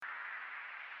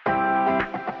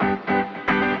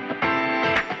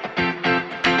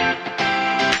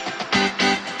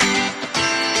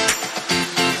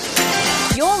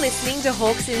listening to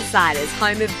Hawks Insiders,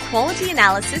 home of quality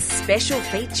analysis, special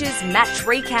features, match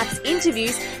recaps,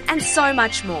 interviews, and so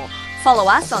much more.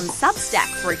 Follow us on Substack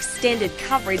for extended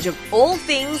coverage of all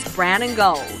things brown and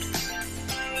gold.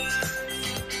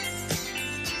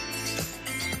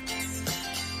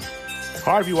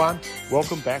 Hi everyone,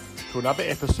 welcome back to another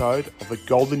episode of the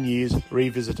Golden Years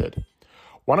Revisited.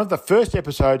 One of the first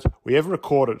episodes we ever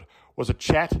recorded was a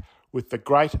chat with the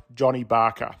great Johnny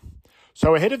Barker.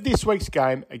 So ahead of this week's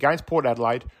game against Port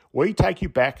Adelaide, we take you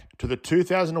back to the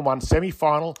 2001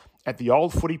 semi-final at the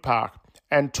Old Footy Park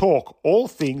and talk all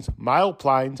things Mail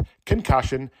Planes,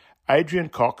 concussion, Adrian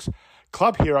Cox,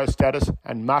 club hero status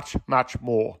and much, much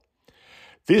more.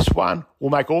 This one will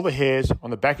make all the hairs on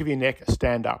the back of your neck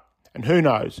stand up. And who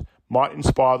knows, might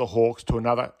inspire the Hawks to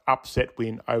another upset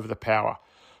win over the Power.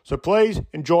 So please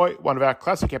enjoy one of our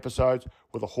classic episodes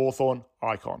with a Hawthorn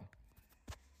icon.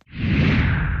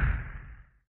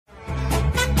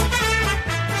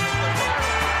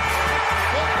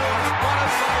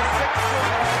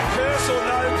 Curse or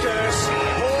no curse,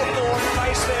 Hawthorn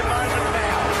face their moment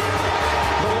now.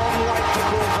 The long wait to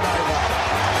Crawford over.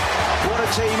 What a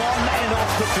team on and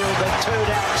off the field that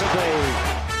turned out to be.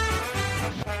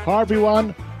 Hi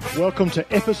everyone, welcome to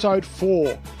episode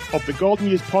 4 of the Golden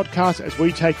Years podcast as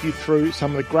we take you through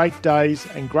some of the great days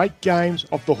and great games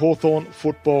of the Hawthorn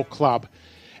Football Club.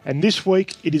 And this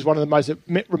week it is one of the most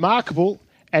remarkable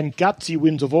and gutsy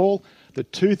wins of all, the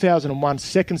 2001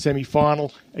 second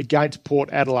semi-final against Port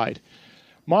Adelaide.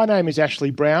 My name is Ashley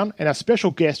Brown and our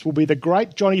special guest will be the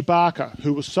great Johnny Barker,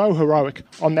 who was so heroic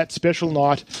on that special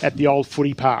night at the Old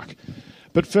Footy Park.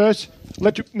 But first,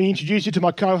 let me introduce you to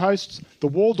my co-hosts, the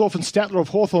Waldorf and Statler of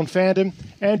Hawthorn fandom,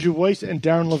 Andrew Weiss and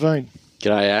Darren Levine.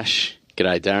 G'day, Ash.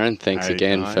 G'day, Darren. Thanks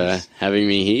again for having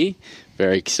me here.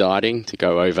 Very exciting to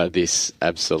go over this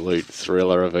absolute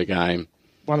thriller of a game.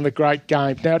 One of the great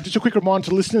games. Now, just a quick reminder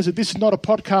to listeners that this is not a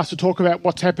podcast to talk about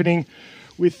what's happening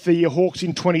with the Hawks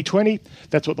in 2020.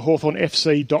 That's what the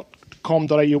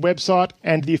hawthornfc.com.au website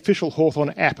and the official Hawthorn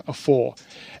app are for.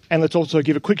 And let's also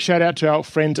give a quick shout out to our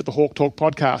friends at the Hawk Talk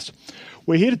podcast.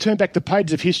 We're here to turn back the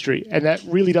pages of history, and that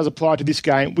really does apply to this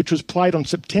game, which was played on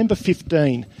September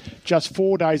 15, just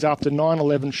 4 days after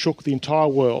 9/11 shook the entire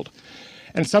world.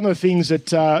 And some of the things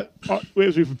that, as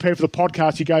we prepare for the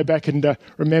podcast, you go back and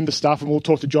remember stuff, and we'll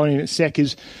talk to Johnny in a sec,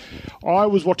 is I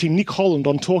was watching Nick Holland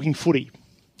on Talking Footy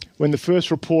when the first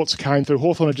reports came through.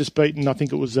 Hawthorn had just beaten, I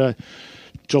think it was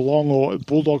Geelong or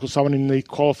Bulldogs or someone in the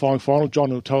qualifying final.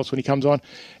 John will tell us when he comes on.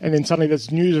 And then suddenly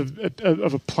there's news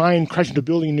of a plane crashing into a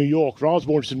building in New York. I was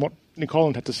more interested in what Nick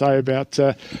Holland had to say about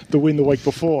the win the week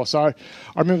before. So I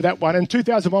remember that one. And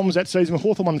 2001 was that season when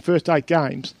Hawthorn won the first 8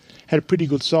 games, had a pretty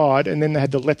good side, and then they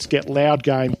had the Let's Get Loud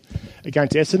game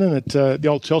against Essendon at the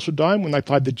old Telstra Dome when they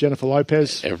played the Jennifer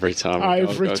Lopez. Every time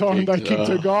they kicked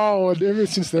a goal, and ever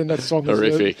since then that song was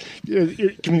horrific.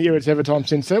 Given the era it's ever time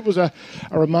since. So it was a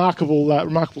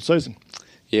remarkable season.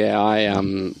 Yeah,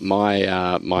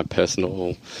 my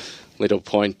personal little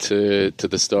point to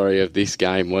the story of this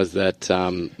game was that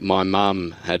my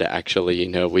mum had actually,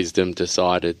 in her wisdom,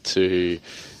 decided to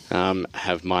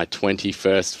have my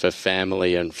 21st for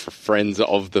family and for friends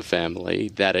of the family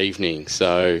that evening.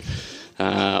 So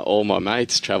all my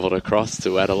mates travelled across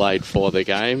to Adelaide for the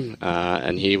game,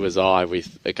 and here was I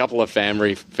with a couple of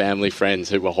family friends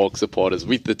who were Hawk supporters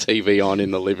with the TV on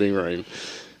in the living room,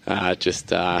 just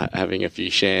having a few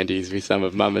shandies with some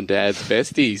of Mum and Dad's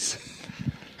besties.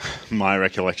 My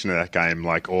recollection of that game,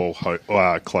 like all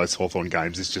close Hawthorn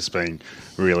games, has just been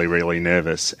really, really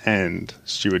nervous. And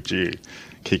Stuart Dew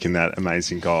kicking that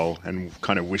amazing goal and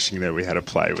kind of wishing that we had a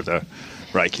play with a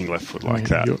raking left foot like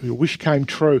that. Your wish came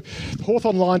true.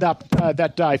 Hawthorn lined up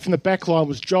that day. From the back line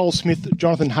was Joel Smith,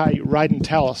 Jonathan Hay, Raiden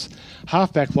Tallis.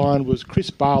 Half-back line was Chris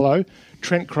Barlow,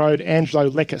 Trent Crode, Angelo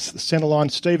Lekis. The centre line,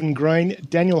 Stephen Green,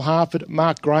 Daniel Harford,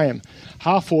 Mark Graham.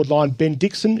 Half-forward line, Ben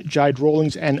Dixon, Jade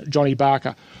Rawlings and Johnny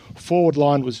Barker. Forward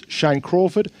line was Shane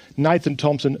Crawford, Nathan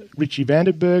Thompson, Richie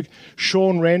Vandenberg,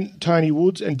 Sean Wren, Tony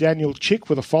Woods and Daniel Chick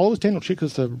were the followers. Daniel Chick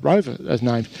is the rover as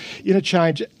named.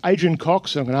 Interchange, Adrian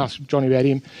Cox, I'm going to ask Johnny about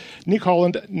him, Nick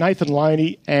Holland, Nathan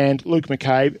Loney and Luke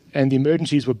McCabe. And the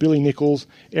emergencies were Billy Nichols,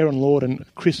 Aaron Lord and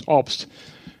Chris Obst.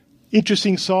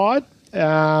 Interesting side,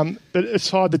 but a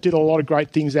side that did a lot of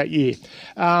great things that year.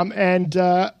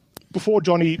 Before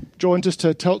Johnny joins us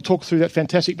to talk through that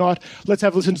fantastic night, let's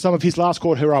have a listen to some of his last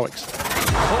court heroics.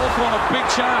 Hawthorn a big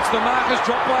chance. The mark is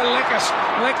dropped by Lekis.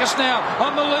 Lekis now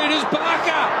on the lead is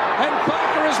Barker. And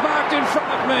Barker is marked in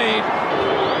front of Mead.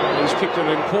 He's kicked an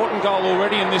important goal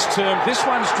already in this term. This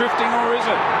one's drifting, or is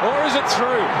it? Or is it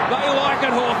through? They like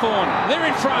it, Hawthorn. They're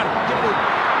in front.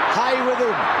 Hay with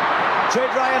him.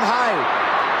 Treadray and Hay.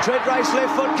 Treadray's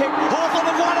left foot kick. Hawthorn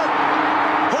have won it.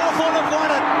 Hawthorn have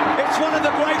won it. It's one of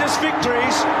the greatest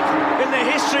victories in the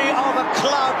history of a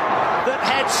club that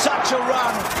had such a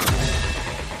run.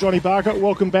 Johnny Barker,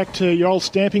 welcome back to your old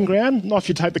stamping ground. Nice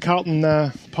you take the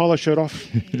Carlton polo shirt off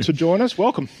to join us.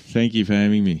 Welcome. Thank you for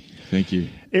having me. Thank you.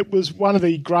 It was one of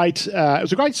the great. It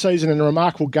was a great season and a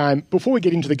remarkable game. Before we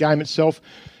get into the game itself,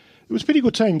 it was a pretty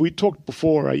good team. We talked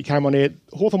before you came on air.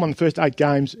 Hawthorn won the first 8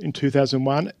 games in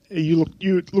 2001. You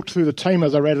looked through the team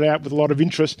as I read it out with a lot of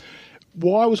interest.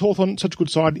 Why was Hawthorn such a good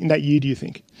side in that year, do you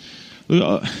think?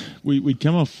 Look, we'd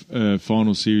come off a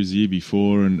final series the year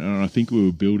before, and I think we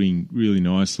were building really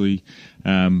nicely.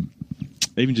 Even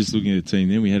just looking at the team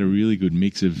then, we had a really good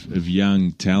mix of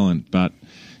young talent, but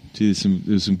there's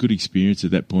some good experience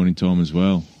at that point in time as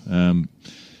well.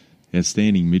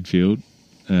 Outstanding midfield,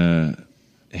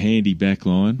 handy back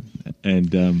line,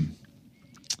 and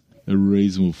a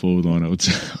reasonable forward line, I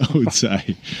would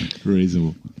say.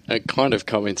 Reasonable. It kind of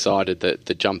coincided that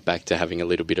the jump back to having a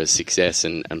little bit of success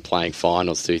and playing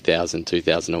finals 2000,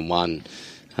 2001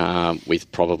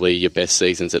 with probably your best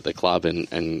seasons at the club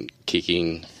and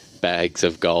kicking bags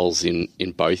of goals in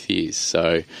both years.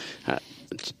 So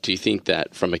do you think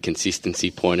that from a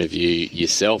consistency point of view,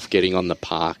 yourself getting on the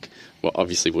park, well,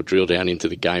 obviously we'll drill down into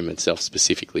the game itself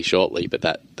specifically shortly, but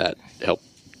that helped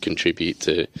contribute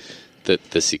to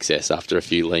the success after a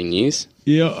few lean years?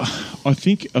 Yeah, I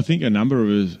think a number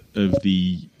of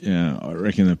the I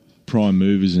reckon the prime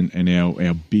movers and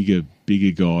our bigger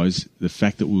guys, the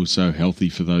fact that we were so healthy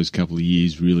for those couple of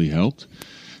years really helped,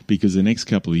 because the next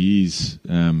couple of years,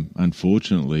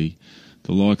 unfortunately,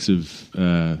 the likes of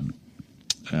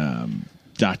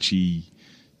Dutchy,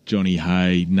 Johnny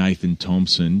Hay, Nathan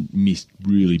Thompson missed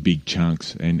really big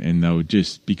chunks, and they were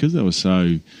just, because they were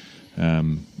so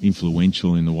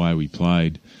influential in the way we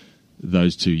played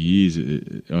those 2 years,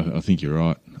 I think you're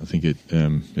right. I think it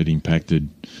impacted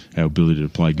our ability to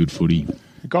play good footy.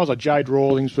 Guys like Jade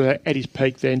Rawlings were at his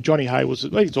peak then. Johnny Hay was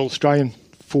an All-Australian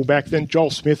fullback then. Joel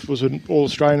Smith was an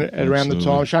All-Australian at around the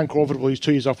time. Shane Crawford, well, he's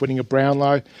 2 years off winning a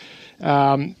Brownlow.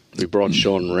 We brought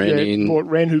Sean Wren in. Brought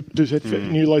Wren, who just had a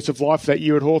new lease of life that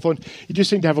year at Hawthorn. You just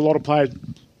seem to have a lot of players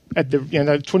at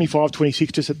the 25,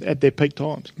 26, just at their peak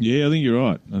times. Yeah, I think you're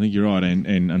right.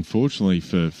 And unfortunately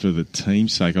for the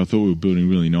team's sake, I thought we were building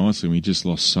really nicely, and we just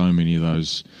lost so many of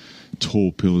those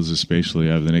tall pillars,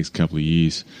 especially over the next couple of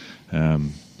years,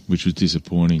 which was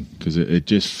disappointing because it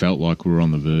just felt like we were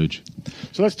on the verge.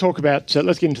 So let's talk about.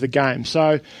 Let's get into the game.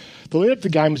 So the lead up to the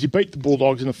game was you beat the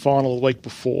Bulldogs in the final a week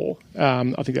before. I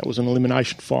think that was an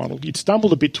elimination final. You'd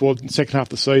stumbled a bit towards the second half of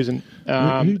the season.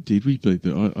 Who did we beat? I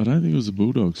don't think it was the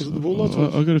Bulldogs. Was it the Bulldogs?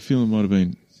 I got a feeling it might have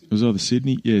been. It was either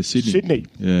Sydney. Yeah, Sydney. Sydney.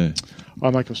 Yeah. I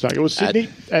make a mistake. It was Sydney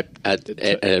at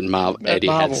Etihad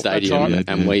Marvel, Stadium, right.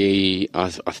 and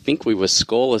I think we were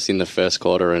scoreless in the first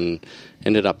quarter and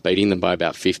ended up beating them by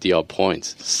about 50 odd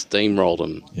points. Steamrolled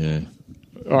them. Yeah.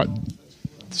 All right.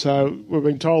 So we've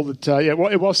been told that,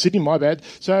 it was Sydney, my bad.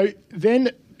 So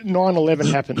then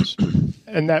 9/11 happens,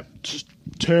 and that just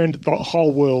turned the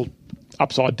whole world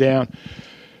upside down.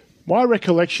 My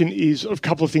recollection is of a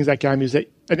couple of things that game is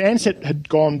that an Ansett had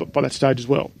gone by that stage as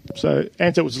well. So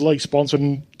Ansett was the league sponsored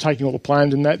and taking all the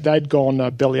planes, and they'd gone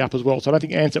belly up as well. So I don't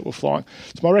think Ansett were flying.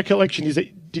 So my recollection is that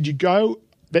did you go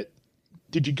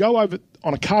over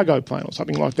on a cargo plane or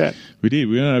something like that? We did.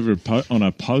 We went over on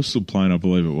a postal plane, I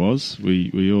believe it was.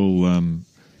 We all and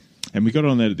we got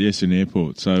on that at the Essendon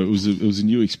airport. So it was a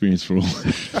new experience for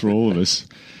all of us.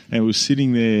 And we were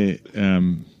sitting there,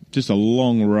 just a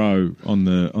long row on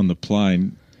the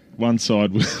plane. One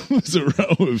side was a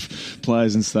row of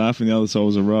players and staff, and the other side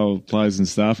was a row of players and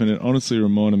staff. And it honestly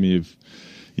reminded me of,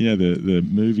 the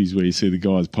movies where you see the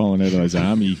guys pulling out of those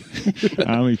army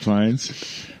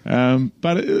planes.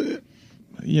 But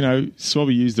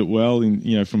Swabby used it well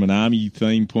in from an army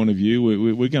theme point of view.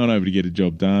 We're going over to get a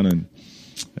job done, and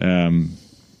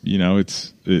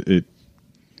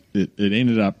it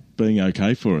ended up being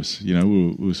okay for us.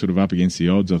 We were sort of up against the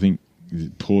odds. I think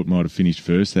Port might have finished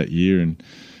first that year, and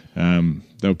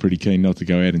they were pretty keen not to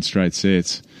go out in straight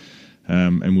sets,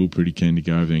 and we were pretty keen to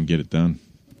go over there and get it done.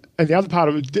 And the other part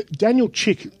of it, Daniel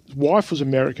Chick's wife was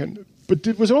American, but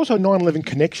was there also a 9/11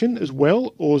 connection as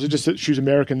well, or was it just that she was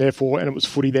American, therefore, and it was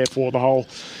footy, therefore, the whole,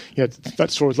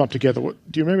 that story was lumped together?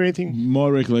 Do you remember anything? My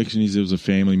recollection is there was a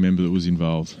family member that was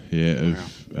involved, of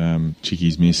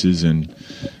Chicky's missus, and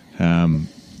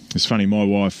it's funny, my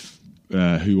wife,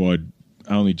 who I'd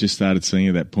only just started seeing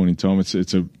at that point in time, it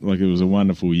was a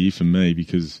wonderful year for me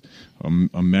because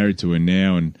I'm married to her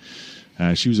now, and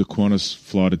she was a Qantas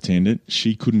flight attendant.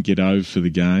 She couldn't get over for the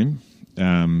game.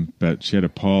 but she had a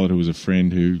pilot who was a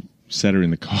friend who sat her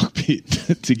in the cockpit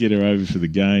to get her over for the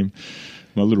game.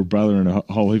 My little brother and a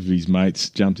whole heap of his mates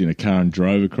jumped in a car and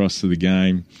drove across to the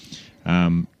game.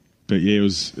 But yeah, it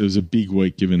was a big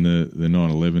week given the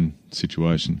 9/11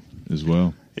 situation as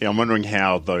well. Yeah, I'm wondering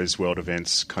how those world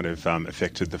events kind of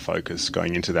affected the focus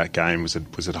going into that game. Was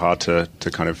it hard to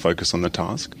kind of focus on the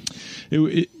task?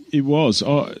 It was.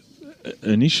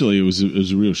 Initially, it was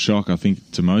a real shock, I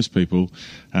think, to most people.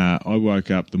 I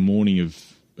woke up the morning of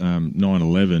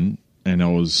 9/11 and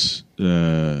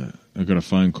I got a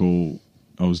phone call.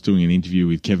 I was doing an interview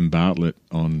with Kevin Bartlett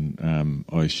on,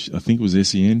 I think it was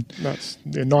SEN. That's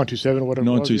 927 or whatever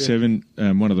 927,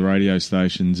 one of the radio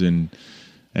stations, and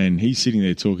he's sitting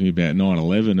there talking about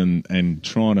 9/11 and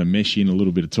trying to mesh in a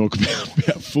little bit of talk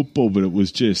about football, but it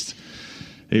was just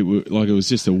it was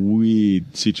just a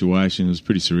weird situation. It was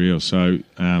pretty surreal. So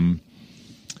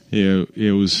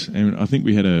it was. And I think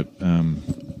we had a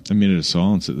minute of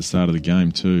silence at the start of the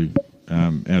game too,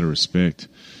 out of respect.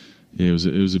 Yeah, it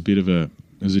was a bit of a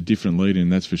different lead-in,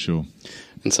 that's for sure.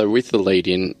 And so with the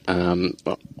lead-in,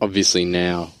 obviously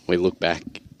now we look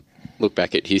back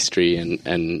at history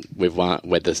and we're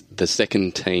the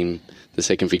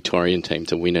second Victorian team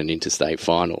to win an interstate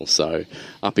final. So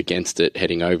up against it,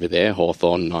 heading over there,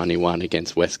 Hawthorn 91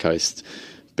 against West Coast,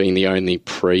 being the only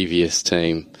previous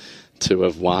team to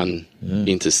have won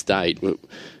interstate.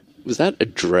 Was that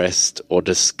addressed or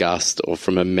discussed, or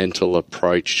from a mental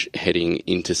approach heading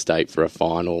interstate for a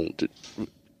final?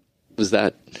 Was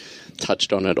that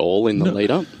touched on at all in the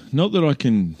lead up? Not that I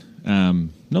can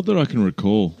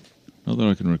recall.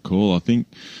 I think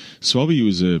Swabby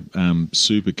was a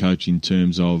super coach in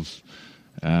terms of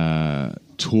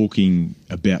talking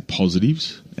about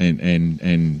positives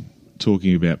and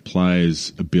talking about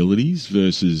players' abilities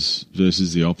versus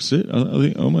the opposite.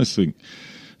 I almost think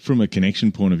from a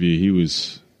connection point of view, he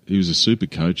was a super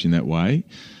coach in that way.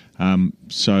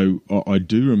 So I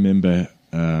do remember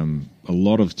a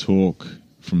lot of talk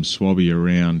from Swabby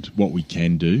around what we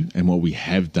can do and what we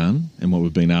have done and what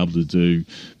we've been able to do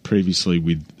previously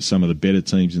with some of the better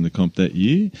teams in the comp that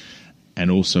year, and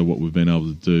also what we've been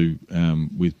able to do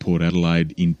with Port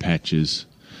Adelaide in patches.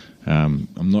 I'm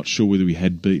not sure whether we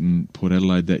had beaten Port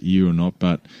Adelaide that year or not,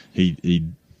 but I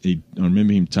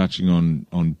remember him touching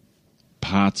on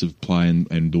parts of play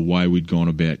and the way we'd gone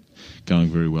about going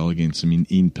very well against them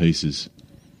in pieces.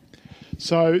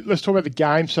 So let's talk about the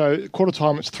game. So quarter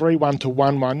time, it's 3-1 to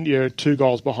 1-1. You're 2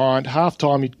 goals behind. Half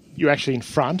time, you're actually in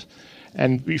front.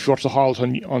 And if you watch the highlights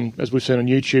on as we've seen on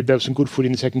YouTube, there was some good footy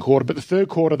in the second quarter. But the third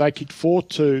quarter, they kicked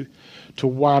 4-2 to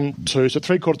 1-2. So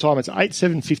three-quarter time, it's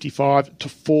 8-7-55 to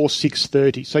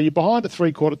 4-6-30. So you're behind at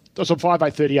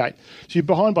 5-8-38. So you're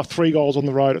behind by 3 goals on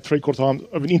the road at three-quarter time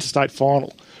of an interstate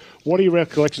final. What are your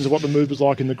recollections of what the move was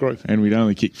like in the group? And we'd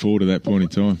only kicked 4 to that point in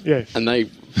time. Yeah. And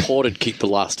Port had kicked the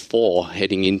last 4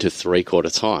 heading into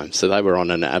three-quarter time. So they were on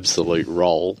an absolute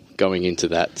roll going into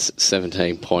that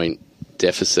 17-point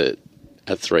deficit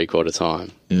at three-quarter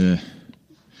time. Yeah.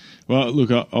 Well, look,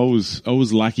 I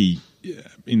was lucky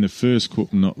in the first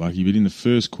quarter, not lucky, but in the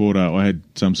first quarter I had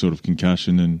some sort of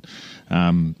concussion,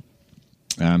 and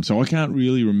so I can't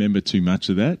really remember too much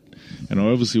of that. And I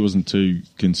obviously wasn't too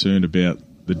concerned about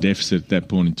the deficit at that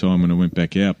point in time when I went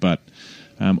back out, but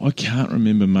I can't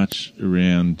remember much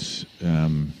around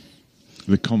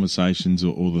the conversations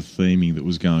or the theming that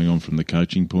was going on from the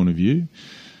coaching point of view.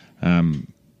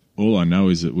 All I know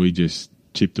is that we just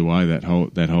chipped away that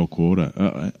whole quarter.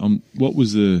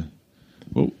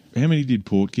 How many did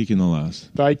Port kick in the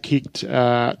last? They kicked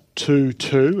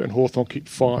 2-2 and Hawthorn kicked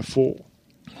 5-4.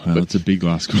 Well, that's a big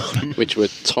last quarter. Which were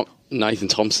Nathan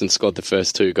Thompson scored the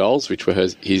first 2 goals, which were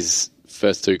his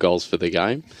first 2 goals for the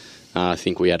game. I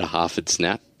think we had a Harford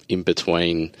snap in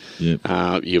between. Yep.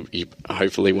 You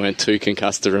hopefully weren't too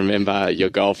concussed to remember your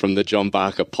goal from the John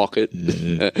Barker pocket,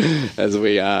 as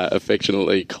we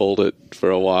affectionately called it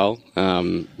for a while,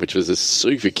 which was a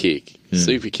super kick. Yeah.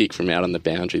 Super kick from out on the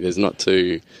boundary. There's not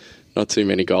too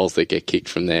many goals that get kicked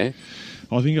from there.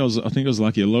 I think I was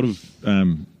lucky. A lot of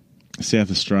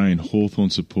South Australian Hawthorn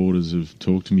supporters have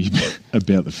talked to me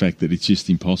about the fact that it's just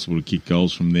impossible to kick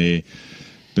goals from there.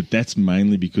 But that's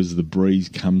mainly because the breeze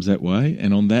comes that way,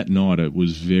 and on that night it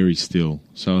was very still.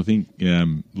 So I think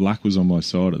luck was on my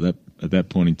side at that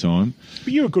point in time.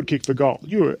 But you were a good kick for goal.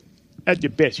 You were at your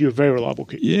best. You were a very reliable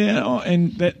kick. Yeah,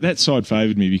 and that side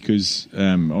favoured me because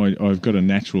I've got a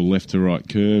natural left to right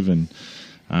curve, and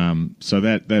so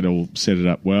that all set it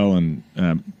up well. And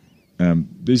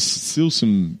there's still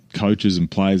some coaches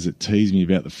and players that tease me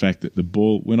about the fact that the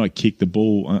ball, when I kick, the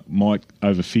ball might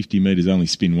over 50 metres only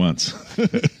spin once.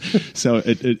 So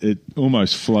it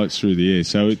almost floats through the air.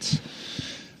 So it's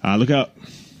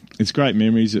it's great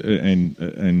memories,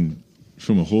 and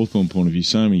from a Hawthorn point of view,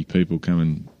 so many people come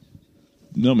and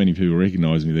not many people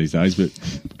recognise me these days, but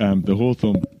the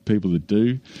Hawthorn people that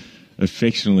do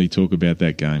affectionately talk about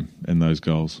that game and those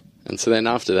goals. And so then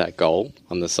after that goal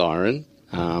on the siren,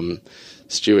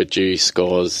 Stuart Dew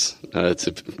scores.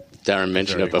 Darren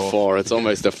mentioned it before. It's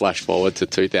almost a flash forward to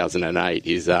 2008.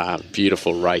 His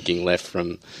beautiful raking left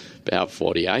from about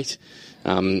 48.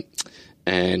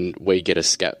 And we get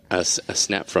a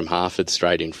snap from Harford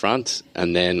straight in front.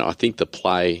 And then I think the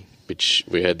play, which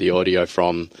we heard the audio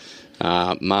from,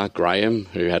 Mark Graham,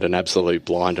 who had an absolute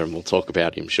blinder, and we'll talk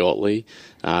about him shortly,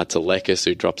 to Lekas,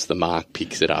 who drops the mark,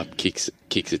 picks it up, kicks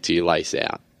it to your lace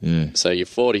out. Yeah. So you're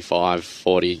 45,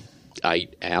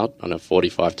 48 out on a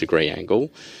 45-degree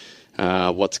angle.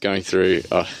 What's going through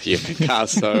your car?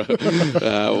 So,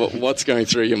 what's going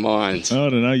through your mind? I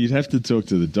don't know. You'd have to talk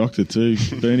to the doctor too.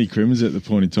 Bernie Crimmins at the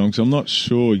point in time, so I'm not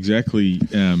sure exactly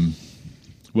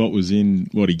what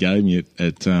he gave me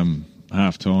at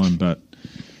half time, but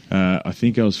I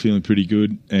think I was feeling pretty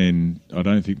good, and I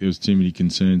don't think there was too many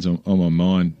concerns on my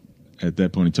mind at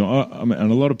that point in time. I mean,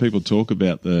 and a lot of people talk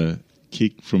about the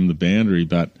kick from the boundary,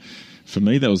 but for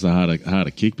me that was the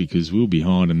harder kick because we were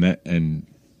behind, and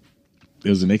there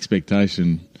was an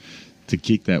expectation to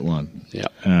kick that one. Yeah.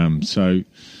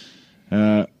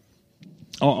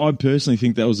 I personally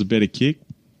think that was a better kick,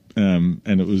 and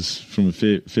it was from a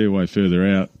fair way further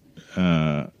out.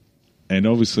 And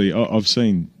obviously, I've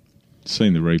seen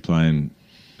the replay,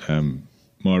 and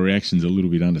my reaction's a little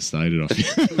bit understated, I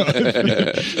feel.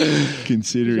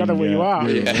 Considering... You don't know where you are.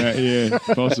 Yeah,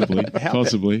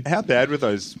 possibly. How bad were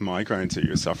those migraines that you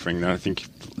were suffering? I think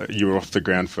you were off the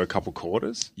ground for a couple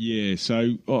quarters. Yeah,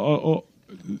 so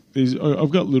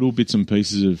I've got little bits and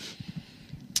pieces of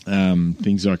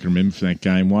things I can remember from that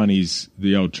game. One is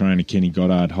the old trainer, Kenny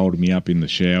Goddard, holding me up in the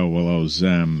shower while I was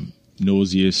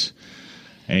nauseous.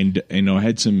 And I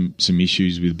had some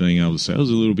issues with being able to say I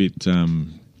was a little bit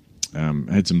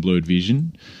had some blurred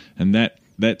vision, and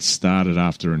that started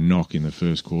after a knock in the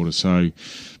first quarter. So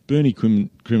Bernie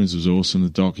Crimmins was awesome. The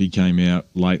doc, he came out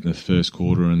late in the first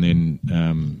quarter, and then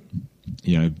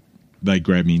they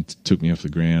grabbed me and took me off the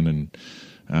ground, and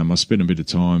I spent a bit of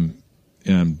time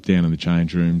down in the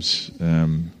change rooms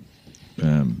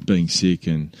being sick,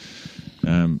 and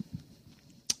I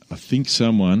think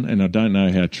someone, and I don't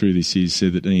know how true this is,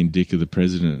 said that Ian Dicker, the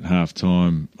president, at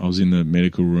half-time, I was in the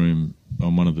medical room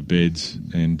on one of the beds,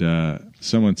 and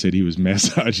someone said he was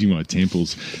massaging my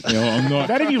temples. Now, I'm not...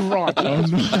 That is right.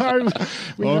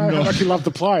 We know how much you love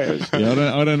the players.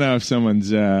 Yeah, I don't know if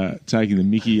someone's taking the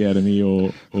mickey out of me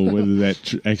or whether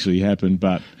that actually happened,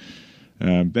 but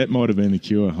that might have been the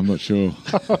cure. I'm not sure.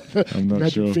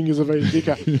 Magic fingers of Ian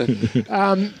Dicker.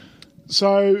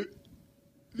 So...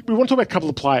 we want to talk about a couple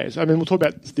of players. I mean, we'll talk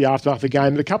about the aftermath of the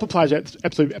game. But a couple of players,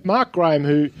 absolutely. Mark Graham,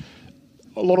 who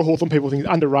a lot of Hawthorn people think is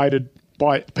underrated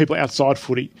by people outside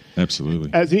footy. Absolutely.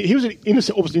 He was an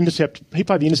intercept. He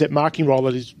played the intercept marking role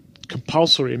that is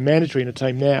compulsory and mandatory in a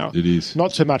team now. It is.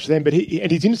 Not so much then, but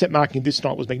his intercept marking this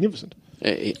night was magnificent.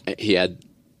 He had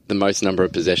the most number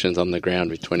of possessions on the ground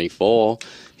with 24.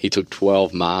 He took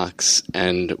 12 marks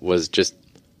and was just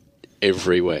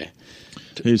everywhere.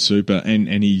 He's super,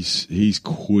 and he's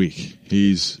quick.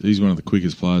 He's one of the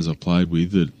quickest players I've played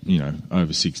with. That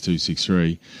over 6'2",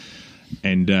 6'3",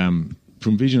 and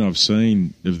from vision I've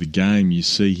seen of the game, you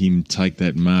see him take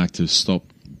that mark to stop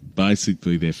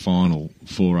basically their final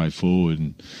foray forward,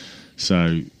 and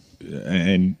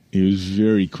he was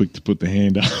very quick to put the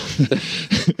hand up,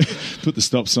 put the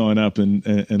stop sign up, and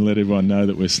let everyone know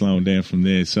that we're slowing down from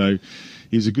there. So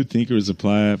he was a good thinker as a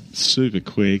player, super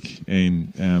quick,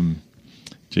 and.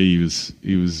 He was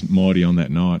mighty on that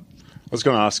night. I was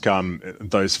going to ask,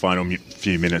 those final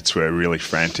few minutes were really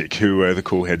frantic. Who were the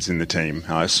cool heads in the team?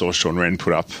 I saw Sean Wren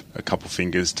put up a couple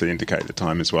fingers to indicate the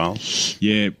time as well.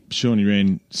 Yeah, Shawnee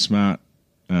Wren, smart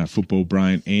football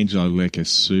brain. Angelo Lecker,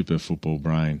 super football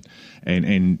brain,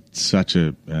 and such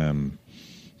a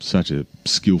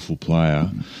skillful player.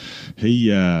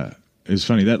 It was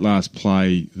funny, that last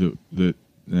play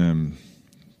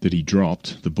that he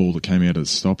dropped, the ball that came out of the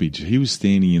stoppage, he was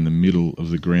standing in the middle of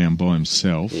the ground by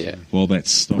himself while that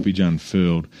stoppage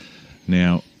unfurled.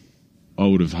 Now, I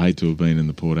would have hated to have been in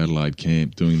the Port Adelaide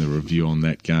camp doing the review on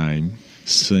that game,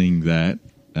 seeing that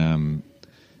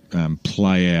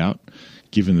play out,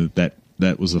 given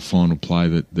that was the final play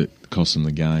that cost them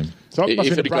the game. So it must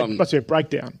have been a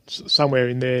breakdown somewhere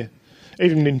in there.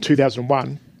 even in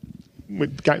 2001,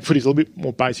 footy's a little bit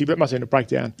more basic, but it must have been a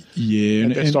breakdown. Yeah,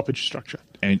 and stoppage structure.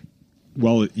 And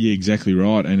exactly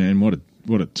right. And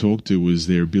what it talked to was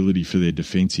their ability for their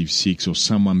defensive six or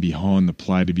someone behind the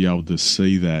play to be able to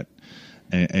see that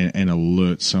and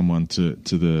alert someone to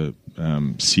the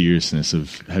seriousness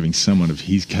of having someone of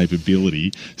his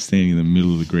capability standing in the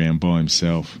middle of the ground by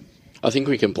himself. I think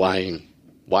we can blame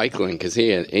Wakeland because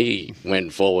he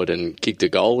went forward and kicked a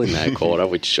goal in that quarter,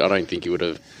 which I don't think he would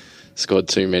have scored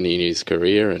too many in his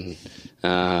career. And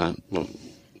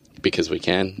because we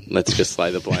can, let's just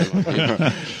lay the blame on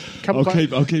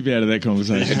him. I'll keep you out of that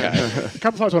conversation. Okay. A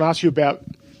couple of times I want to ask you about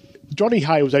Johnny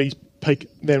Hay was at his peak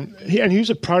then, and he was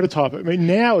a prototype. I mean,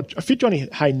 now a fit Johnny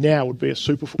Hay now would be a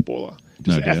super footballer.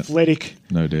 Just no doubt. Athletic,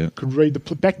 no doubt. Could read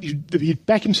he'd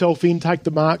back himself in, take the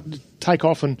mark, take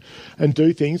off, and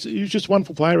do things. He was just a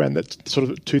wonderful player around that sort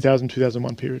of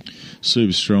 2000-2001 period.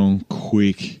 Super strong,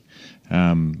 quick,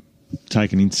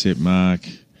 take an intercept mark,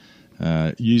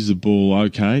 use the ball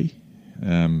okay.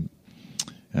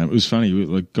 It was funny,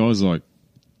 like guys like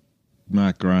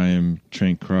Mark Graham,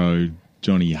 Trent Crowe,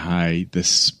 Johnny Hay, the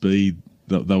speed,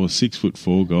 they were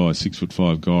 6'4" guys,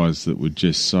 6'5" guys that were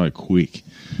just so quick.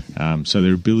 So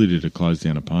their ability to close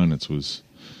down opponents was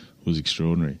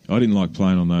extraordinary. I didn't like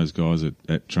playing on those guys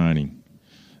at training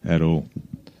at all.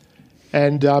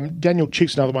 And Daniel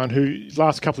Chick's another one who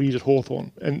last couple of years at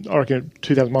Hawthorn, and I reckon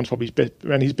 2001 is probably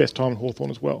around his best time at Hawthorn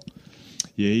as well.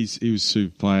 Yeah, he was a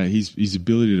super player. His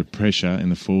ability to pressure in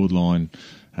the forward line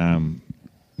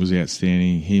was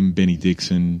outstanding. Him, Benny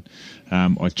Dixon.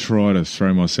 I try to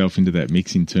throw myself into that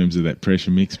mix in terms of that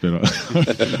pressure mix, but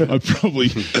I probably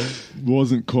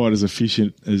wasn't quite as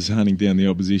efficient as hunting down the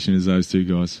opposition as those two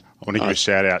guys. I want to give a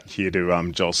shout out here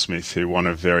to Joel Smith, who won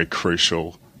a very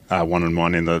crucial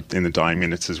one-on-one in the dying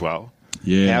minutes as well.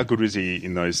 Yeah. How good was he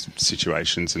in those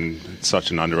situations, and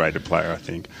such an underrated player, I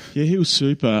think? Yeah, he was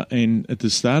super. And at the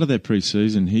start of that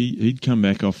pre-season, he'd come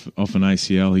back off an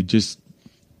ACL. He'd just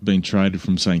been traded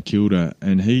from St Kilda,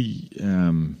 and he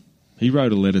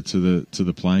wrote a letter to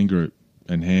the playing group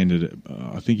and handed it.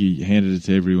 I think he handed it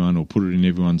to everyone or put it in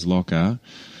everyone's locker.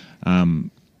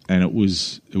 And it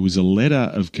was a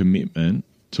letter of commitment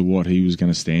to what he was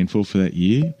going to stand for that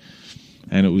year.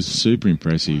 And it was super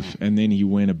impressive. And then he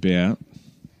went about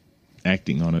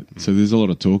acting on it. So there's a lot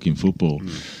of talk in football.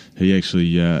 He actually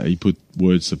he put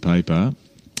words to paper,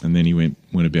 and then he went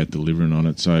about delivering on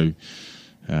it. So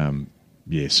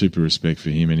super respect for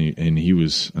him. And he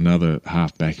was another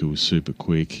halfback who was super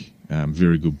quick,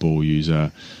 very good ball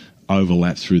user,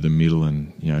 overlap through the middle,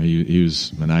 and he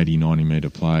was an 80-90 metre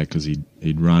player because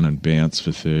he'd run and bounce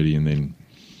for 30, and then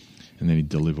he'd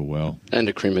deliver well. And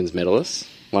a Crimmins medalist.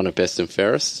 One of best and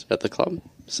fairest at the club.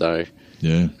 So,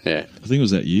 yeah. I think it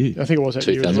was that year. I think it was that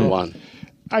 2001. year.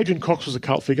 2001. Adrian Cox was a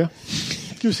cult figure.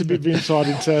 Give us a bit of insight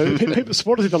into people,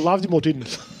 supporters either loved him or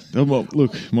didn't. Oh, well,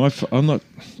 look, I'm not.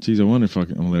 Geez, I wonder if I'm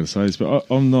allowed to say this, but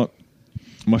I'm not.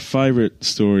 My favourite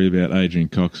story about Adrian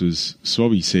Cox was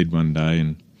Swabby said one day,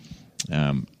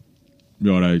 and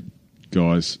righto,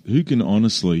 guys, who can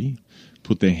honestly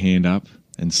put their hand up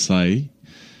and say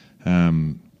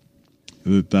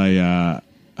that they are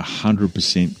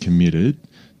 100% committed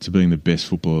to being the best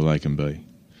footballer they can be.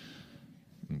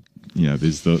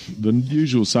 There's the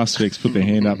usual suspects put their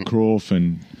hand up, Croft,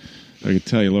 and I could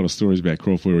tell you a lot of stories about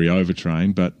Croft where he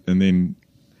overtrained, and then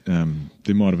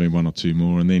there might have been one or two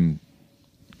more, and then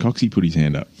Coxie put his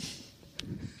hand up.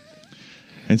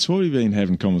 And Swabby been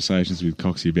having conversations with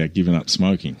Coxie about giving up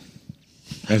smoking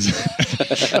as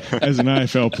an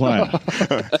AFL player.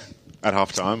 At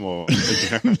half time, or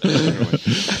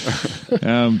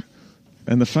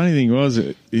and the funny thing was,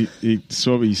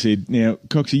 Swabby said, "Now,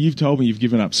 Coxie, you've told me you've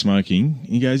given up smoking."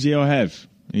 He goes, "Yeah, I have."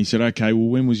 And he said, "Okay, well,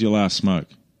 when was your last smoke?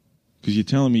 Because you're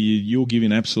telling me you're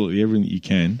giving absolutely everything that you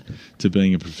can to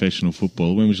being a professional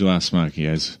footballer. When was your last smoke?" He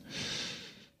goes,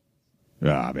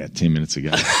 about 10 minutes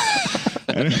ago.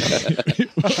 And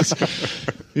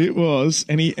it was,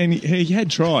 and he had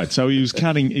tried. So he was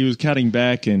cutting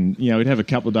back, and he'd have a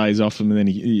couple of days off, and then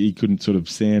he couldn't sort of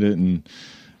stand it,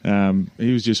 and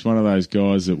he was just one of those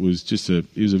guys that was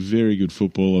he was a very good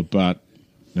footballer, but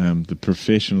the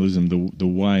professionalism, the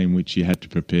way in which you had to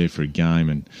prepare for a game,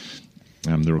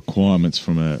 and the requirements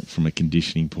from a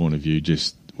conditioning point of view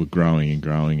just were growing and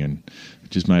growing, and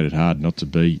it just made it hard not to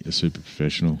be a super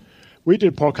professional. We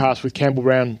did a podcast with Campbell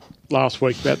Brown last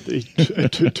week about the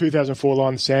 2004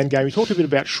 Lions Sand game. He talked a bit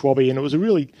about Schwabby, and it was a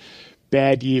really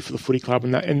bad year for the footy club,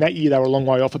 and that year they were a long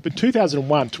way off it. But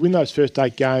 2001, to win those first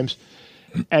 8 games,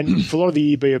 and for a lot of the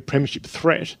year be a premiership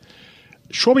threat,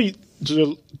 Schwabby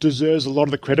deserves a lot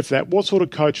of the credit for that. What sort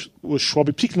of coach was Schwabby,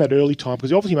 particularly in that early time?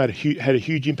 Because he obviously had a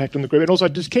huge impact on the group. And also,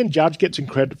 does Ken Judge get some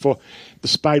credit for the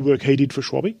spade work he did for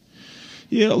Schwabby?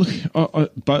 Yeah, look,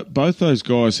 both those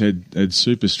guys had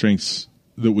super strengths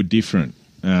that were different.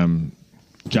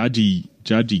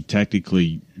 Judgy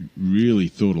tactically really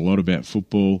thought a lot about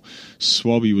football.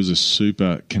 Swabby was a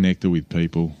super connector with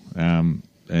people, and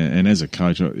as a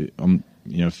coach,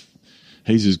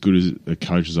 he's as good as a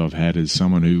coach as I've had, as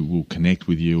someone who will connect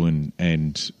with you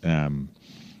and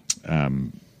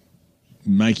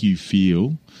make you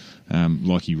feel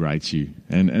like he rates you.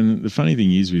 And the funny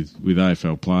thing is with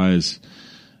AFL players,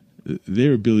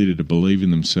 their ability to believe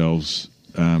in themselves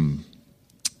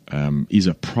is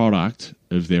a product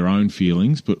of their own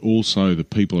feelings, but also the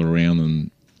people around them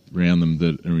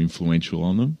that are influential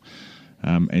on them.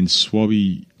 And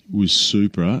Swabby was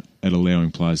super at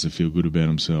allowing players to feel good about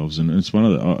themselves, and it's one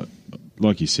of the,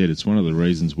 like you said, it's one of the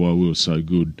reasons why we were so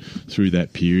good through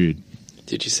that period.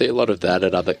 Did you see a lot of that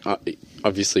at other?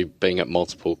 Obviously, being at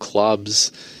multiple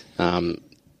clubs,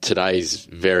 today's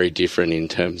very different in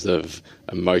terms of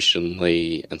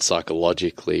emotionally and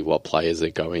psychologically what players are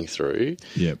going through.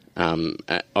 Yep.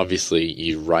 Obviously,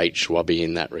 you rate Schwabby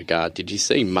in that regard. Did you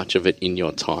see much of it in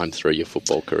your time through your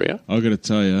football career? I've got to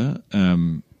tell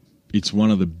you, it's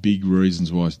one of the big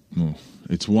reasons why. Well,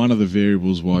 it's one of the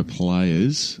variables why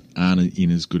players aren't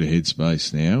in as good a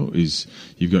headspace now. Is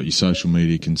you've got your social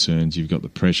media concerns, you've got the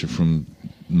pressure from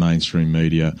mainstream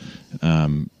media,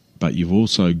 but you've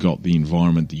also got the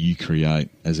environment that you create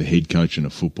as a head coach in a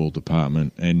football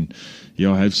department. And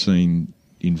I have seen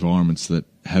environments that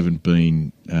haven't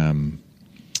been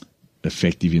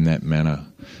effective in that manner.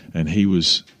 And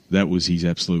that was his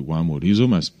absolute one word. He was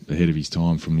almost ahead of his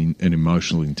time from an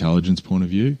emotional intelligence point of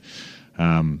view.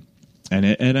 And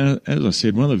as I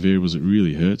said, one of the variables that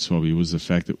really hurt Swabby was the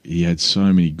fact that he had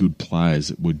so many good players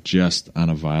that were just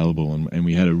unavailable, and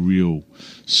we had a real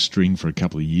string for a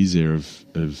couple of years there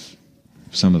of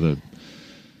some of the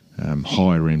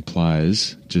higher end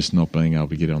players just not being able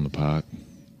to get on the park.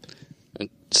 And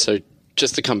so,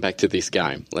 just to come back to this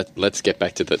game, let's get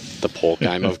back to the Port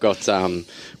game. We've got a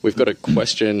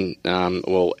question.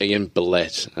 Ian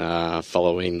Billette,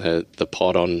 following the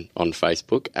pod on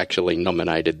Facebook, actually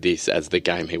nominated this as the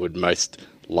game he would most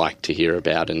like to hear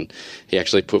about, and he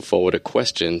actually put forward a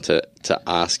question to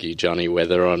ask you, Johnny,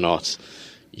 whether or not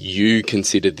you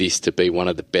consider this to be one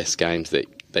of the best games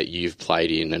that you've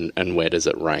played in, and where does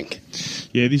it rank?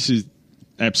 Yeah, this is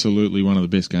absolutely one of the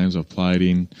best games I've played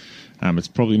in. It's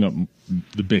probably not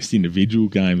the best individual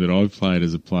game that I've played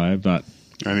as a player, but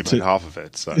I only played half of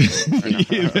it, so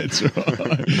yeah, that's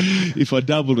right. If I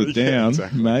doubled it down,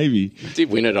 exactly. Maybe. You did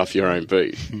win it off your own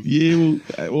boot. Yeah,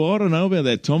 well, I don't know about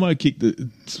that.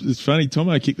 It's funny.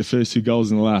 Tomo kicked the first 2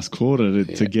 goals in the last quarter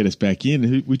to get us back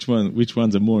in. Which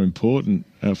ones are more important?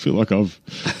 I feel like I've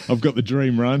got the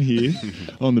dream run here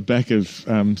on the back of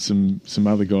some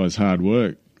other guys' hard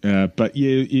work. But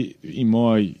yeah,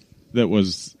 that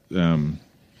was.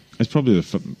 It's probably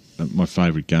my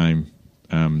favourite game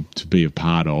to be a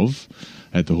part of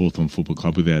at the Hawthorn Football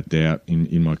Club, without doubt,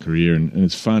 in my career. And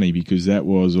it's funny because that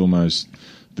was almost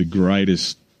the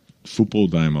greatest football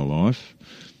day of my life,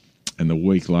 and the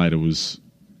week later was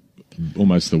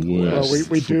almost the worst. Well,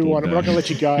 we do want. We're not going to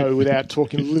let you go without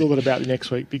talking a little bit about the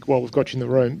next week. While we've got you in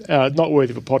the room, not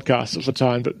worthy of a podcast of its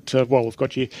own, but while we've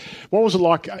got you, what was it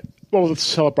like? What were the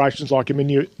celebrations like? I mean,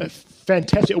 you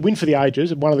fantastic, a win for the ages,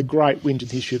 and one of the great wins in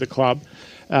the history of the club.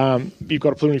 You've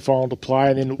got a preliminary final to play,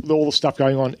 and then all the stuff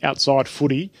going on outside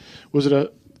footy. What was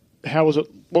it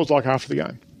like after the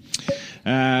game?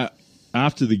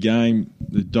 After the game,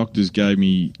 the doctors gave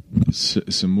me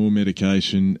some more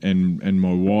medication, and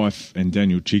my wife and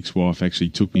Daniel Chick's wife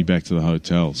actually took me back to the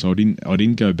hotel. So I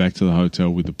didn't go back to the hotel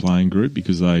with the playing group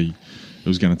because it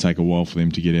was going to take a while for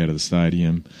them to get out of the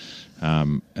stadium.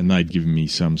 And they'd given me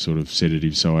some sort of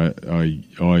sedative, so I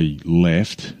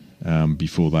left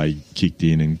before they kicked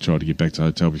in, and tried to get back to the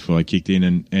hotel before they kicked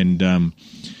in, and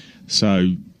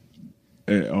so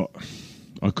I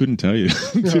couldn't tell you.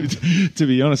 to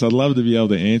be honest, I'd love to be able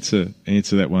to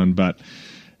answer that one, but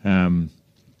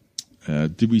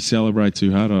did we celebrate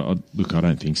too hard? Look, I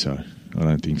don't think so.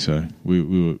 We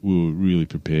were really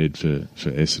prepared for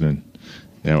Essendon,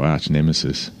 our arch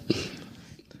nemesis.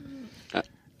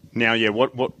 Now, yeah,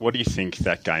 what do you think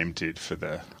that game did for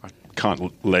the... I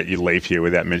can't let you leave here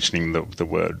without mentioning the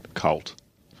word cult.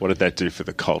 What did that do for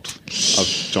the cult of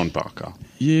John Barker?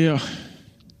 Yeah,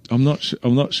 I'm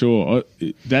not sure.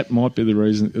 That might be the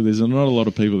reason. There's not a lot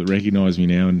of people that recognise me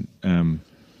now, and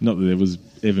not that there was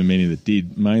ever many that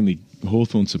did, mainly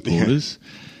Hawthorn supporters.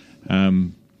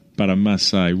 But But I must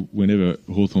say, whenever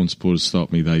Hawthorn supporters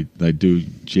stop me, they do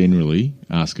generally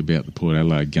ask about the Port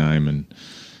Adelaide game,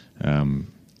 and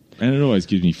it always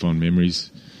gives me fond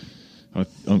memories.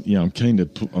 I'm keen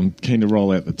to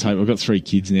roll out the tape. I've got 3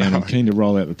 kids now, and I'm keen to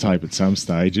roll out the tape at some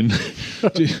stage, and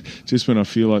just when I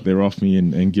feel like they're off me,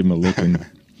 and give them a look. And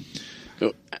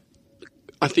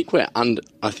I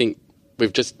think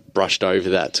we've just brushed over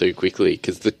that too quickly,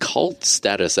 because the cult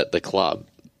status at the club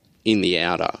in the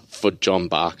outer for John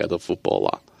Barker, the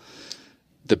footballer,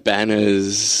 the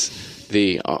banners.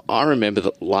 I remember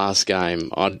the last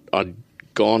game. I'd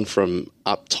gone from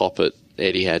up top at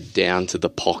Etihad down to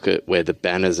the pocket where the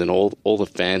banners and all the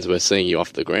fans were seeing you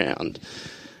off the ground,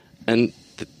 and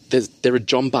there are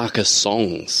John Barker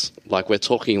songs. Like, we're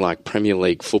talking like Premier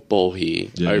League football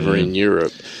here in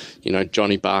Europe. You know,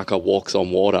 Johnny Barker walks on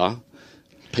water.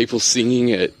 People singing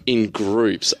it in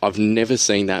groups. I've never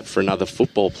seen that for another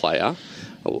football player.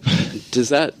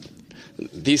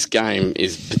 This game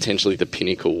is potentially the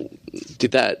pinnacle.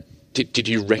 Did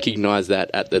you recognise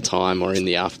that at the time or in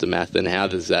the aftermath, and how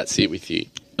does that sit with you?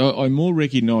 I more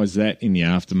recognise that in the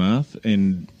aftermath,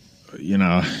 and you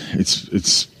know,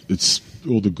 it's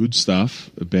all the good stuff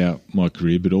about my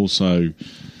career, but also,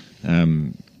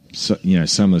 some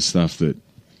of the stuff that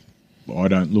I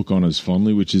don't look on as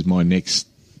fondly, which is my next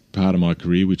part of my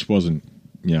career, which wasn't,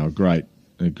 a great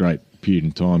period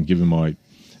in time given my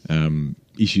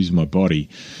issues with my body.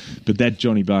 But that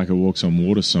Johnny Barker Walks on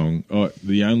Water song,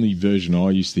 the only version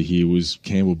I used to hear was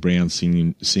Campbell Brown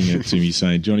singing it to me,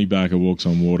 saying Johnny Barker walks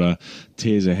on water,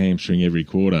 tears a hamstring every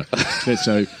quarter. That's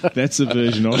the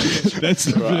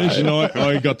version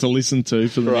I got to listen to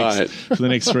for the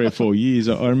next 3 or 4 years.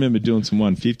 I remember doing some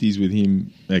 150s with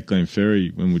him at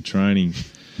Glenferrie when we were training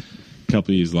a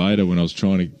couple of years later, when I was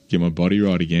trying to get my body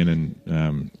right again,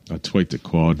 and I tweaked a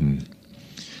quad,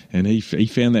 and he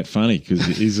found that funny, because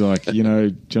he's like,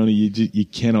 Johnny, you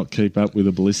cannot keep up with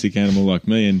a ballistic animal like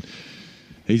me. And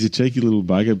he's a cheeky little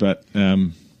bugger. But,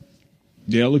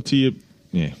 look, to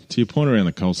your point around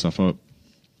the cold stuff,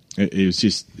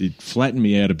 it flattened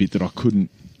me out a bit that I couldn't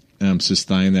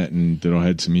sustain that, and that I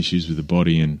had some issues with the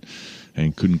body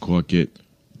and couldn't quite get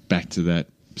back to that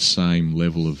same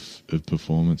level of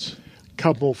performance.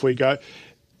 Couple more before you go.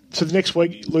 So the next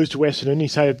week, you lose to Essendon. You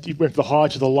say you went from the high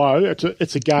to the low.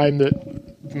 It's a game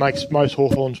that makes most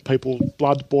Hawthorns people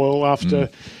blood boil after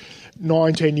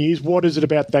 9-10 years. What is it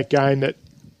about that game that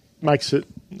makes it,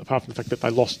 apart from the fact that they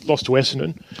lost to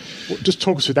Essendon? Just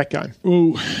talk us through that game.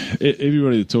 Well,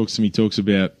 everybody that talks to me talks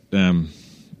about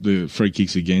the free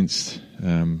kicks against.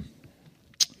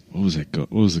 What was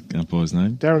the umpire's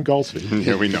name? Darren Goldsby.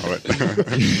 Yeah, we know it.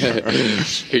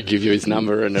 He'd give you his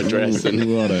number and address.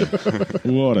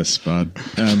 What a spud.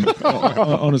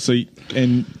 Honestly,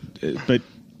 but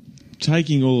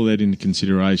taking all of that into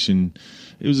consideration,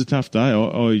 it was a tough day.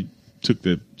 I took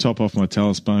the top off my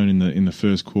talus bone in the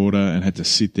first quarter and had to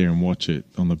sit there and watch it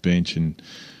on the bench, and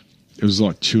it was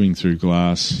like chewing through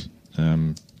glass.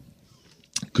 Couldn't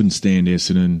stand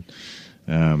Essendon.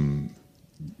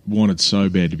 Wanted so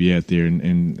bad to be out there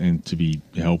and to be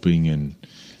helping, and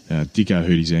Dicko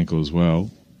hurt his ankle as well.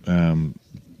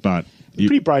 But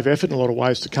pretty brave effort in a lot of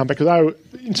ways to come back, because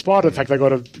in spite of the fact they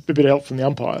got a bit of help from the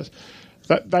umpires,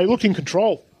 they looked in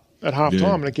control at half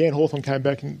time, and again Hawthorn came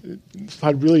back and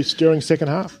played really stirring second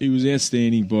half. It was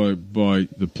outstanding by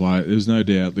the player. There's no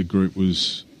doubt the group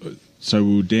was. So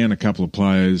we were down a couple of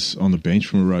players on the bench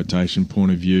from a rotation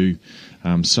point of view.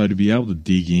 So to be able to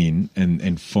dig in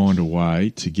and find a way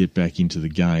to get back into the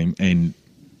game and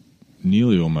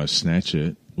nearly almost snatch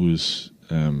it was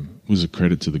a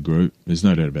credit to the group. There's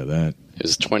no doubt about that. It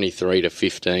was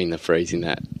 23-15 the freeze in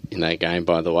that game,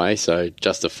 by the way. So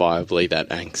justifiably, that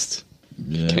angst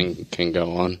can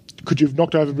go on. Could you have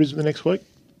knocked over Brisbane the next week?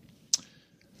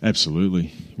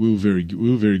 Absolutely. We were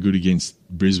very good against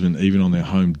Brisbane, even on their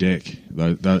home deck.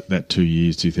 That 2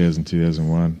 years, 2000,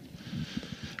 2001.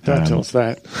 Don't tell us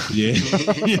that. Yeah.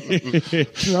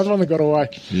 Another one that got away.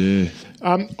 Yeah.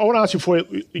 I want to ask you before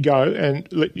you go,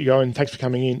 and thanks for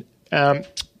coming in.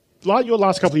 Like your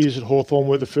last couple of years at Hawthorn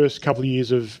were the first couple of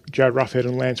years of Joe Roughead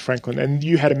and Lance Franklin, and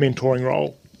you had a mentoring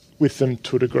role with them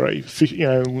to a degree,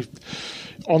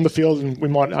 on the field, and we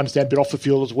might understand a bit off the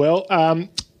field as well.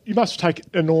 You must take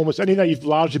enormous, and even though you've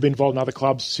largely been involved in other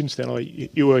clubs since then,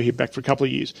 you were here back for a couple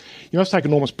of years, you must take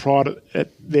enormous pride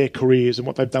at their careers and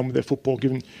what they've done with their football,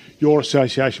 given your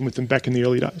association with them back in the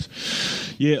early days.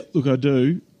 Yeah, look, I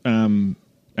do. And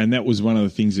that was one of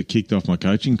the things that kicked off my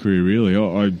coaching career, really.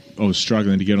 I was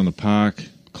struggling to get on the park.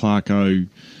 Clarko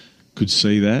could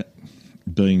see that,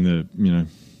 being the,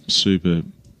 super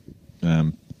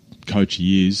coach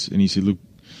he is, and he said, look,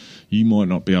 you might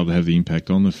not be able to have the impact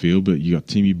on the field, but you got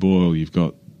Timmy Boyle, you've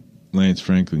got Lance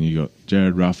Franklin, you got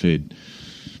Jared Ruffhead.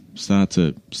 Start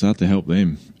to help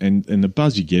them, and the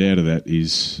buzz you get out of that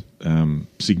is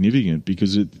significant,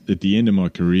 because at the end of my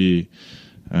career,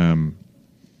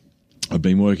 I've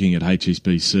been working at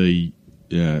HSBC,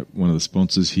 one of the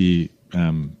sponsors here,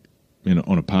 on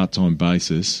a part-time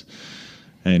basis,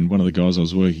 and one of the guys I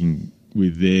was working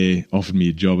with there offered me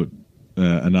a job at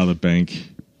another bank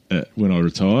when I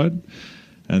retired,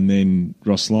 and then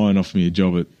Ross Lyon offered me a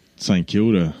job at St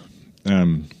Kilda.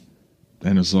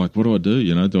 And it's like, what do I do?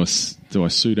 You know, do I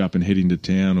suit up and head into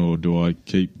town, or do I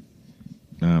keep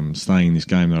staying in this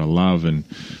game that I love? And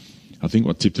I think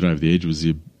what tipped it over the edge was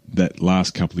that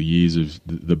last couple of years of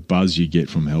the buzz you get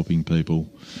from helping people,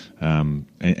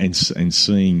 and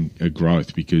seeing a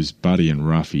growth, because Buddy and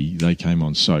Ruffy, they came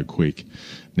on so quick.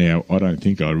 Now, I don't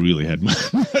think I really had much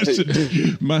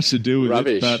to do with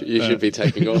Rubbish. it. But, you should be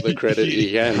taking all the credit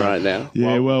you can right now.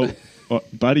 Yeah, well,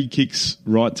 Buddy kicks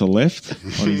right to left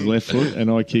on his left foot,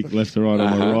 and I kick left to right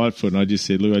on my right foot. And I just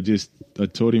said, look, I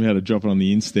taught him how to drop it on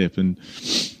the instep, and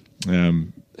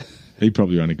he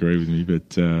probably won't agree with me,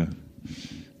 but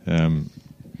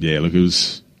yeah, look, it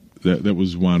was that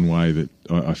was one way that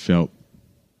I felt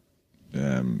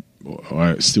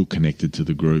I still connected to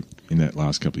the group in that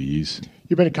last couple of years.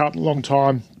 You've been a Carlton a long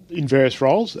time in various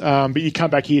roles, but you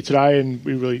come back here today, and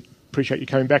we really appreciate you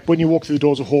coming back. When you walk through the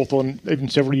doors of Hawthorn, even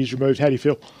several years removed, how do you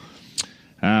feel?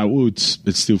 Well, it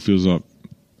still feels like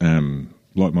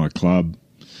my club.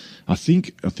 I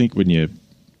think when you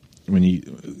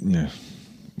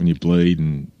bleed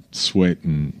and sweat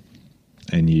and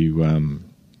you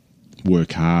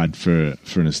work hard for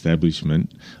an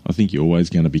establishment, I think you're always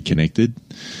going to be connected.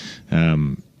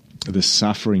 The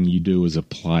suffering you do as a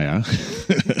player,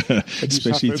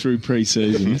 especially through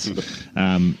pre-seasons,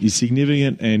 is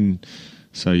significant. And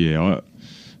so, yeah,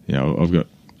 I've got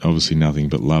obviously nothing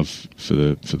but love for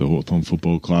the Hawthorn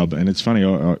Football Club. And it's funny,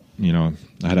 I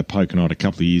had a poker night a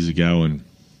couple of years ago, and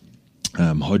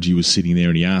Hodgie was sitting there,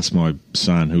 and he asked my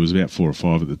son, who was about 4 or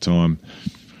 5 at the time,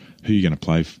 who are you going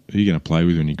to play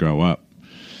with when you grow up?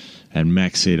 And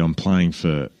Max said, I'm playing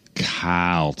for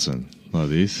Carlton. Like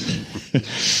this.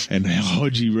 And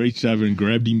Hodgie reached over and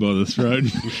grabbed him by the throat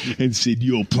and said,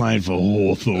 you're playing for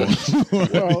Hawthorn.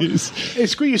 Well,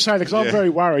 it's good you say that, because I'm very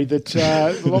worried that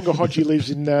the longer Hodgie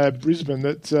lives in Brisbane,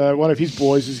 that one of his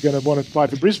boys is going to want to play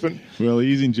for Brisbane. Well,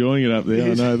 he's enjoying it up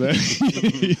there, I know that.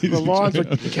 The Lions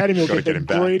Academy will get them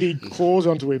greedy claws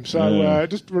onto him. So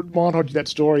just remind Hodgie that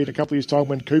story in a couple of years' time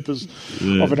when Cooper's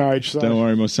of an age. So. Don't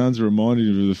worry, my son's reminded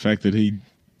him of the fact that he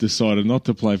decided not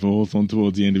to play for Hawthorn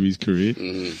towards the end of his career.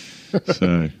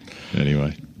 So,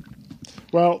 anyway.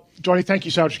 Well, Johnny, thank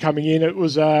you so much for coming in. It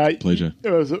was a pleasure.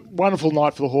 It was a wonderful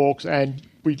night for the Hawks, and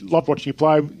we loved watching you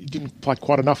play. You didn't play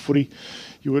quite enough footy.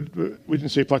 We didn't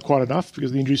see you play quite enough because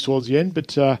of the injuries towards the end,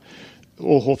 but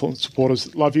all Hawthorn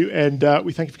supporters love you, and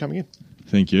we thank you for coming in.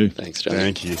 Thank you. Thanks, Johnny.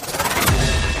 Thank you.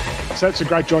 So that's a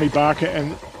great Johnny Barker,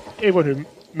 and everyone who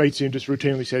meets him just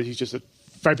routinely says he's just a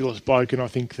fabulous bloke, and I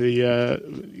think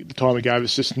the time he gave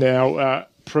us just now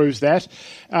proves that.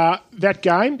 That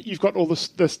game, you've got all the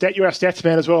stats. You're our stats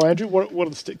man as well, Andrew. What are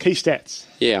the key stats?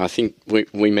 Yeah, I think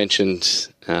we mentioned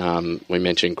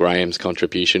Graham's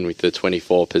contribution with the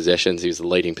 24 possessions. He was the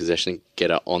leading possession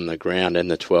getter on the ground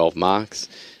and the 12 marks.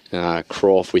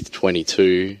 Croft with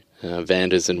 22,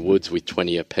 Vanders and Woods with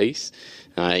 20 apiece.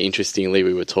 Interestingly,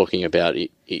 we were talking about,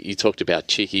 you talked about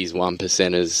Chicky's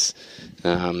 1%ers.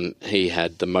 He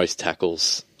had the most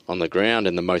tackles on the ground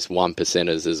and the most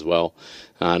 1%ers as well.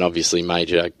 And obviously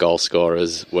major goal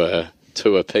scorers were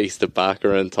 2 apiece to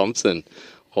Barker and Thompson,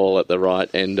 all at the right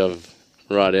end of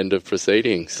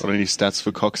proceedings. Got any stats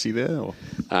for Coxie there? Or?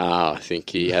 I think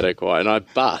he had a quite...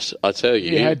 But I tell you...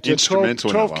 He had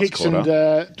instrumental 12 in kicks quarter.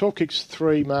 and 12 kicks,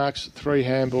 3 marks, 3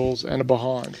 handballs and a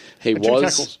behind. He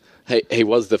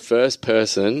was the first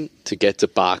person to get to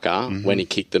Barker when he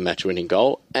kicked the match-winning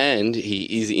goal, and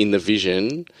he is in the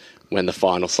vision when the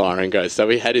final siren goes. So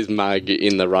he had his mug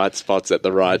in the right spots at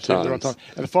the right time. And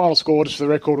the final score, just for the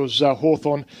record, was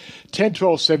Hawthorn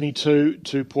 10-12-72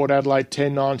 to Port Adelaide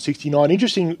 10-9-69.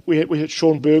 Interesting, we had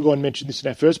Sean Burgoyne mentioned this in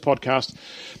our first podcast,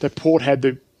 that Port had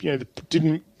he'd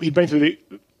been through the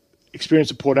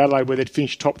experience at Port Adelaide where they'd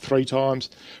finished top 3 times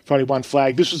for only 1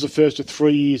 flag. This was the first of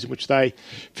 3 years in which they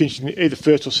finished either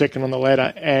first or second on the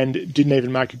ladder and didn't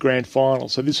even make a grand final.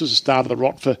 So this was the start of the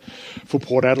rot for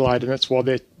Port Adelaide, and that's why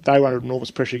they're they were under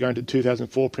enormous pressure going to the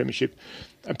 2004 premiership.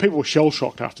 And people were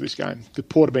shell-shocked after this game. The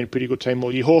Port had been a pretty good team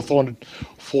all year. Hawthorn had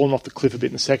fallen off the cliff a bit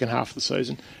in the second half of the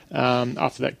season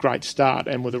after that great start,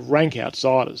 and were the rank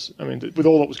outsiders. I mean, with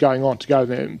all that was going on, to go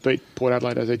there and beat Port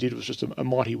Adelaide as they did was just a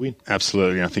mighty win.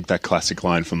 Absolutely. I think that classic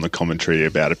line from the commentary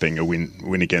about it being a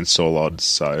win against all odds,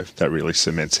 so that really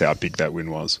cements how big that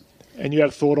win was. And you had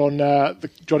a thought on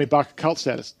the Johnny Barker cult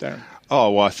status, Darren?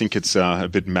 Oh, well, I think it's a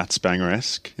bit Matt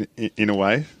Spanger-esque in a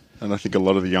way, and I think a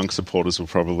lot of the young supporters will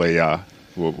probably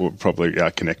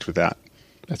connect with that.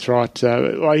 That's right.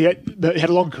 He had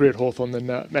a longer career at Hawthorn than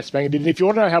Matt Spanger did. And if you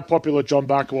want to know how popular John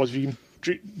Barker was, if you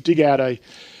can dig out a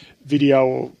video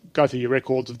or go through your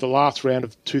records of the last round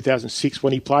of 2006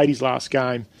 when he played his last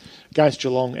game against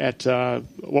Geelong at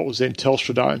what was then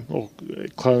Telstra Dome or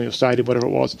Colonial Stadium, whatever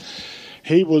it was.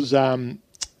 There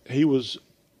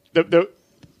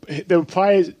were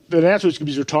players. The announcer was going to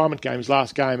be his retirement game, his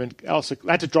last game, and Alistair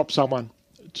had to drop someone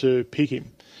to pick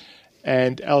him.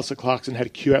 And Alistair Clarkson had a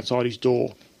queue outside his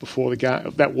door before the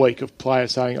game that week of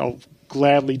players saying, "I'll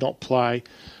gladly not play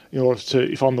in order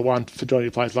to, if I'm the one for Johnny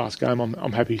to play his last game,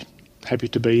 I'm happy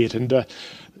to be it." And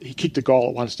he kicked a goal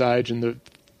at one stage, and the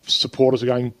supporters are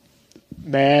going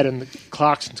mad, and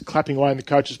Clarkson's clapping away in the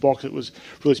coach's box. It was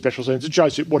really special scenes. It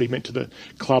shows what he meant to the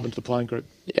club and to the playing group.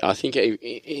 Yeah, I think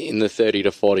in the 30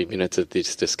 to 40 minutes of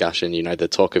this discussion, the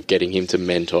talk of getting him to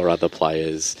mentor other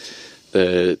players,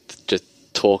 just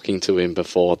talking to him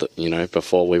before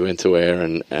we went to air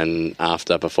and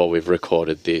after, before we've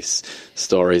recorded this,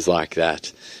 stories like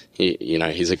that.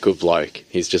 He's a good bloke.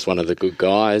 He's just one of the good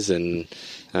guys, and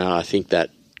I think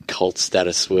that cult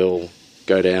status will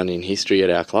go down in history at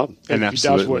our club. And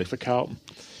absolutely. He does work for Carlton.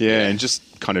 Yeah, and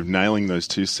just kind of nailing those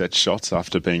two set shots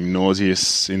after being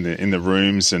nauseous in the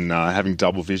rooms and having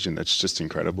double vision. That's just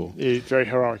incredible. Yeah, very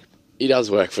heroic. He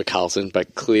does work for Carlton,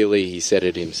 but clearly he said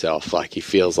it himself. Like, he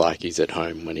feels like he's at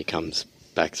home when he comes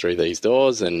back through these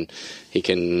doors, and he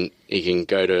can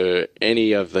go to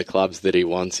any of the clubs that he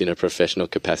wants in a professional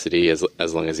capacity as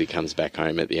long as he comes back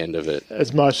home at the end of it.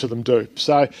 As most of them do.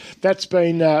 So that's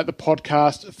been the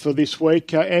podcast for this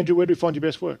week. Andrew, where do we find your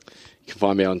best work? You can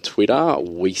find me on Twitter,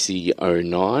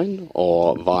 Weesey09,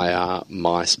 or via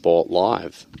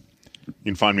MySportLive. You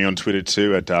can find me on Twitter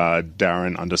too at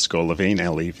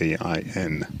Darren_Levine,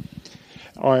 Levin.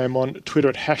 I am on Twitter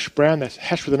at #Brown. That's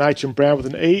hash with an H and Brown with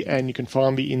an E. And you can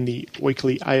find me in the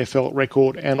weekly AFL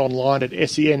record and online at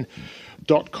sen.com.au.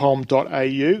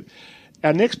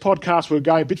 Our next podcast, we're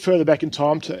going a bit further back in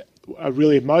time to a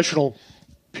really emotional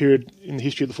period in the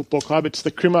history of the football club. It's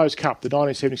the Crimos Cup, the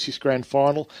 1976 Grand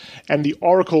Final. And the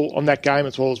oracle on that game,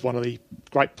 as well as one of the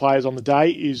great players on the day,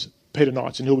 is Peter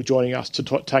Knights, and he'll be joining us to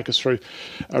take us through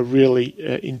a really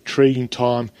intriguing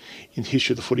time in the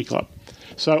history of the footy club.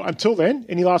 So until then,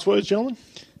 any last words, gentlemen?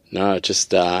 No,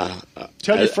 just tell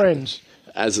your friends.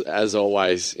 As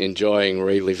always, enjoying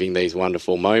reliving these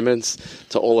wonderful moments.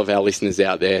 To all of our listeners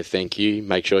out there, thank you.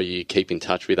 Make sure you keep in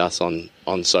touch with us on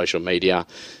social media,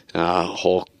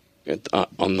 through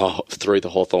the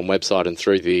Hawthorn website and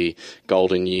through the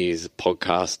Golden Years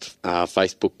podcast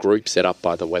Facebook group set up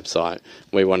by the website.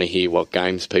 We want to hear what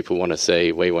games people want to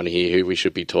see. We want to hear who we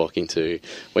should be talking to.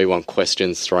 We want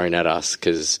questions thrown at us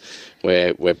because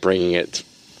we're bringing it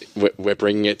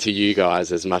to you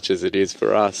guys as much as it is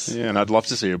for us. Yeah, and I'd love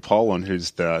to see a poll on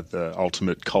who's the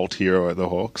ultimate cult hero at the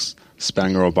Hawks,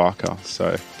 Spanger or Barker.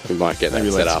 So we might get that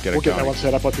set up. We'll get that one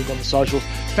set up, I think, on the socials.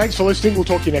 Thanks for listening. We'll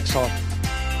talk to you next time.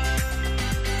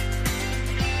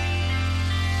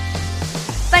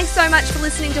 Thanks so much for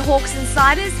listening to Hawks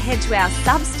Insiders. Head to our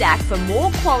Substack for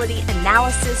more quality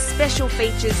analysis, special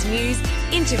features, news,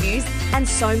 interviews, and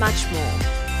so much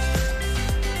more.